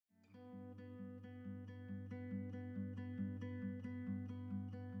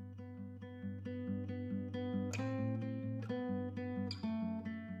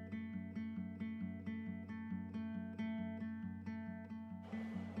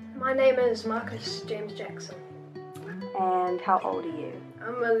My name is Marcus James Jackson. And how old are you?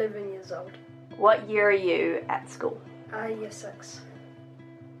 I'm 11 years old. What year are you at school? Year 6.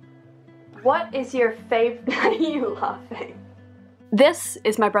 What is your favourite... Are you laughing? This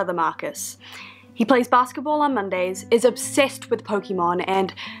is my brother Marcus. He plays basketball on Mondays, is obsessed with Pokemon,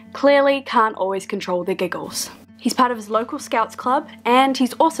 and clearly can't always control the giggles. He's part of his local Scouts club, and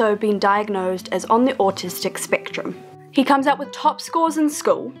he's also been diagnosed as on the autistic spectrum. He comes out with top scores in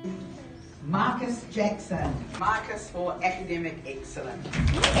school. Marcus Jackson. Marcus for academic excellence.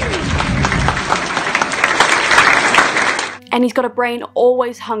 And he's got a brain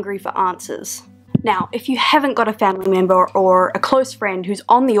always hungry for answers. Now, if you haven't got a family member or a close friend who's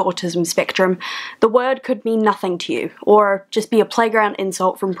on the autism spectrum, the word could mean nothing to you, or just be a playground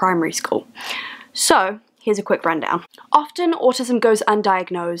insult from primary school. So, here's a quick rundown. Often, autism goes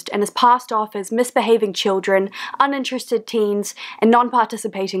undiagnosed and is passed off as misbehaving children, uninterested teens, and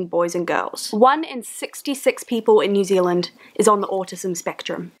non-participating boys and girls. 1 in 66 people in New Zealand is on the autism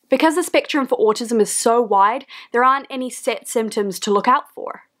spectrum. Because the spectrum for autism is so wide, there aren't any set symptoms to look out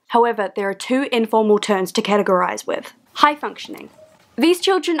for. However, there are 2 informal terms to categorise with. High functioning. These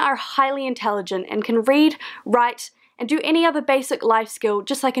children are highly intelligent and can read, write, and do any other basic life skill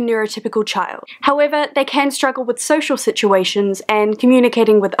just like a neurotypical child. However, they can struggle with social situations and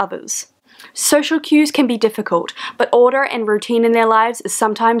communicating with others. Social cues can be difficult, but order and routine in their lives is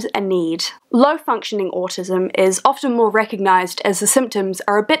sometimes a need. Low-functioning autism is often more recognised as the symptoms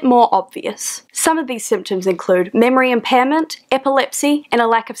are a bit more obvious. Some of these symptoms include memory impairment, epilepsy, and a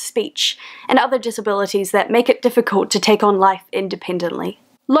lack of speech, and other disabilities that make it difficult to take on life independently.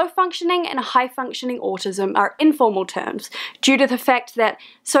 Low-functioning and high-functioning autism are informal terms due to the fact that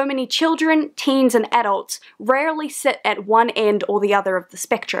so many children, teens, and adults rarely sit at one end or the other of the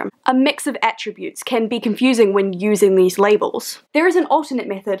spectrum. A mix of attributes can be confusing when using these labels. There is an alternate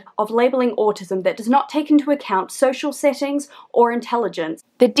method of labeling autism that does not take into account social settings or intelligence.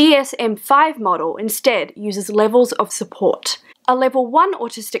 The DSM-5 model instead uses levels of support. A level 1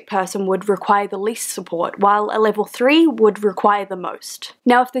 autistic person would require the least support, while a level 3 would require the most.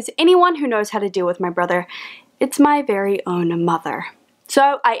 Now, if there's anyone who knows how to deal with my brother, it's my very own mother.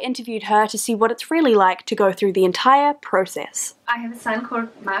 So I interviewed her to see what it's really like to go through the entire process. I have a son called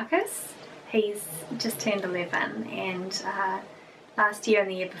Marcus. He's just turned 11, and last year and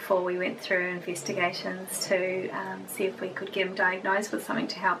the year before we went through investigations to see if we could get him diagnosed with something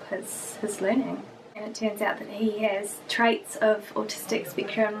to help his learning. And it turns out that he has traits of autistic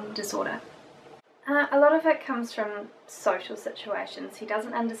spectrum disorder. A lot of it comes from social situations. He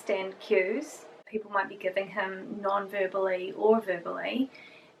doesn't understand cues. People might be giving him non-verbally or verbally.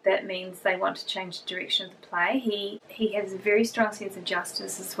 That means they want to change the direction of the play. He has a very strong sense of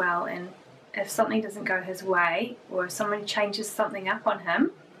justice as well, and if something doesn't go his way, or if someone changes something up on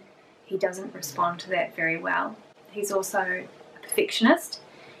him, he doesn't respond to that very well. He's also a perfectionist,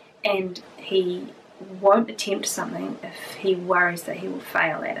 and he won't attempt something if he worries that he will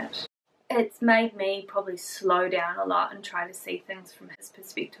fail at it. It's made me probably slow down a lot and try to see things from his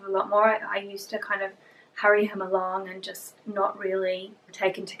perspective a lot more. I used to kind of hurry him along and just not really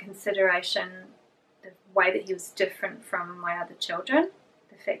take into consideration the way that he was different from my other children,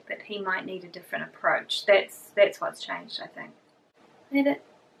 the fact that he might need a different approach. That's what's changed, I think. And it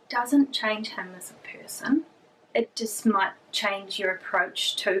doesn't change him as a person. It just might change your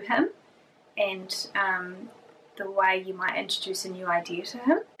approach to him and the way you might introduce a new idea to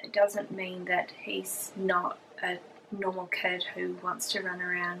him. It doesn't mean that he's not a normal kid who wants to run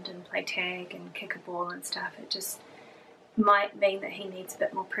around and play tag and kick a ball and stuff. It just might mean that he needs a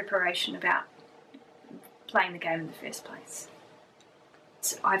bit more preparation about playing the game in the first place.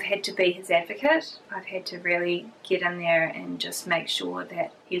 So I've had to be his advocate. I've had to really get in there and just make sure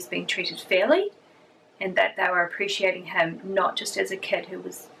that he was being treated fairly and that they were appreciating him not just as a kid who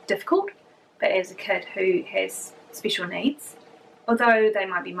was difficult, but as a kid who has special needs. Although they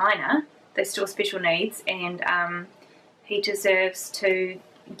might be minor, they're still special needs, and he deserves to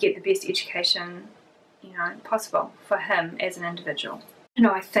get the best education, possible for him as an individual.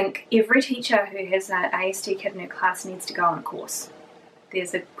 I think every teacher who has an ASD kid in her class needs to go on a course.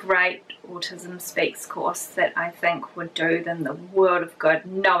 There's a great Autism Speaks course that I think would do them the world of good,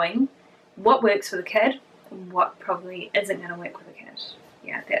 knowing what works for the kid and what probably isn't going to work with the kid.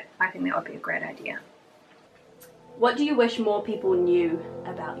 Yeah, I think that would be a great idea. What do you wish more people knew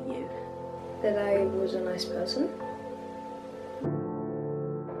about you? That I was a nice person.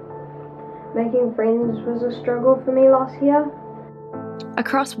 Making friends was a struggle for me last year.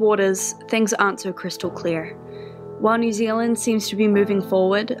 Across waters, things aren't so crystal clear. While New Zealand seems to be moving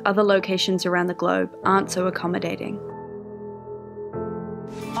forward, other locations around the globe aren't so accommodating.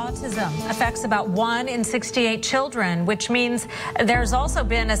 Autism affects about 1 in 68 children, which means there's also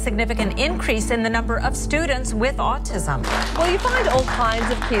been a significant increase in the number of students with autism. Well, you find all kinds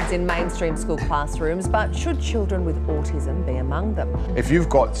of kids in mainstream school classrooms, but should children with autism be among them? If you've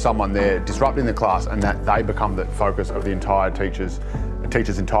got someone there disrupting the class and that they become the focus of the entire teacher's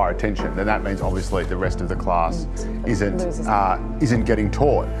entire attention, then that means obviously the rest of the class isn't getting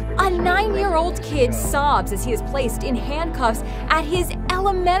taught. A 9-year-old kid sobs as he is placed in handcuffs at his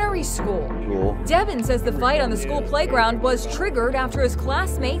elementary school. Devin says the fight on the school playground was triggered after his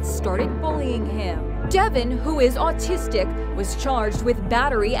classmates started bullying him. Devin, who is autistic, was charged with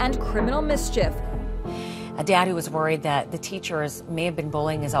battery and criminal mischief. A dad who was worried that the teachers may have been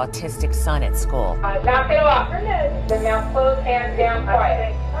bullying his autistic son at school. Now get off. Now close hands down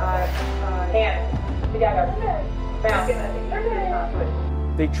quiet. Hands together.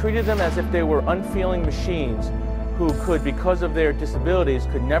 Mouth. They treated them as if they were unfeeling machines who could, because of their disabilities,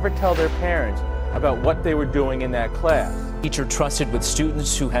 could never tell their parents about what they were doing in that class. Teacher trusted with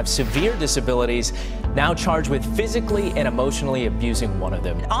students who have severe disabilities, now charged with physically and emotionally abusing one of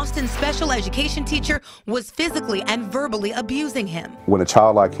them. Austin's special education teacher was physically and verbally abusing him. When a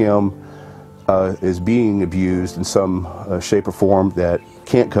child like him is being abused in some shape or form that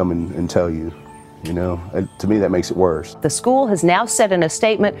can't come and tell you, to me that makes it worse. The school has now said in a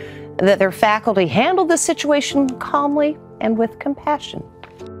statement that their faculty handled the situation calmly and with compassion.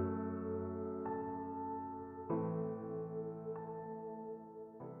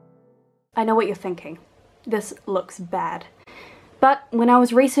 I know what you're thinking. This looks bad. But when I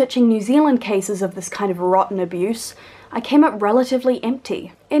was researching New Zealand cases of this kind of rotten abuse, I came up relatively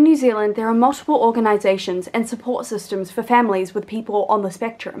empty. In New Zealand, there are multiple organisations and support systems for families with people on the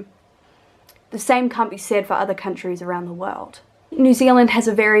spectrum. The same can't be said for other countries around the world. New Zealand has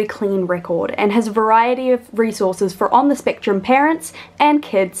a very clean record and has a variety of resources for on-the-spectrum parents and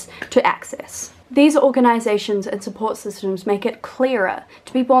kids to access. These organisations and support systems make it clearer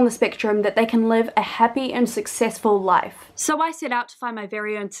to people on the spectrum that they can live a happy and successful life. So I set out to find my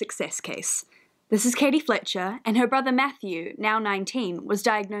very own success case. This is Katie Fletcher, and her brother Matthew, now 19, was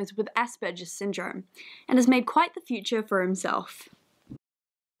diagnosed with Asperger's syndrome and has made quite the future for himself.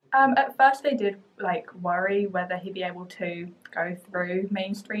 At first they did worry whether he'd be able to go through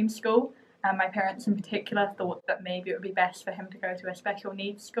mainstream school. My parents in particular thought that maybe it would be best for him to go to a special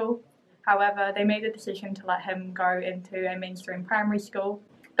needs school. However, they made the decision to let him go into a mainstream primary school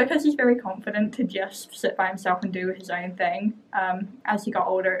because he's very confident to just sit by himself and do his own thing. As he got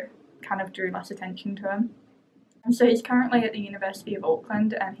older, it kind of drew less attention to him. And so he's currently at the University of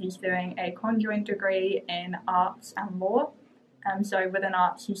Auckland and he's doing a conjoint degree in arts and law. So within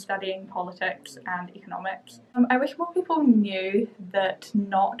arts, he's studying politics and economics. I wish more people knew that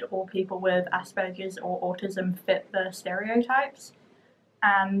not all people with Asperger's or autism fit the stereotypes,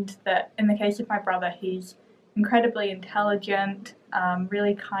 and that in the case of my brother, he's incredibly intelligent,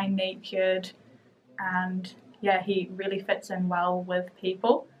 really kind-natured, and yeah, he really fits in well with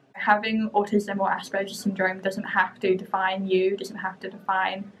people. Having autism or Asperger's syndrome doesn't have to define you, doesn't have to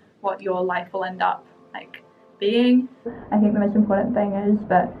define what your life will end up being. I think the most important thing is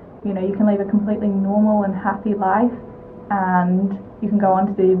that you can live a completely normal and happy life, and you can go on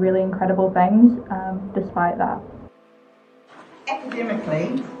to do really incredible things despite that.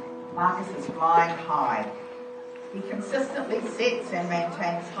 Academically, Marcus is flying high. He consistently sets and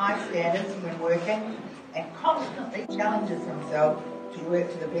maintains high standards when working and constantly challenges himself to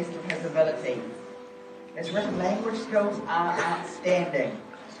work to the best of his abilities. His written language skills are outstanding,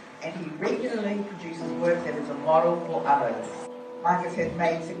 and he regularly produces work that is a model for others. Marcus has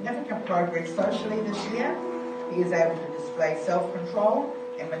made significant progress socially this year. He is able to display self-control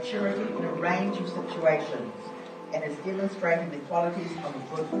and maturity in a range of situations, and is demonstrating the qualities of a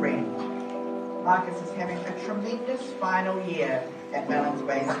good friend. Marcus is having a tremendous final year at Macleans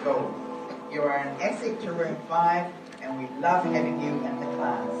Bay School. You are an asset to Room 5, and we love having you in the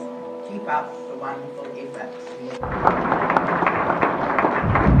class. Keep up the wonderful efforts.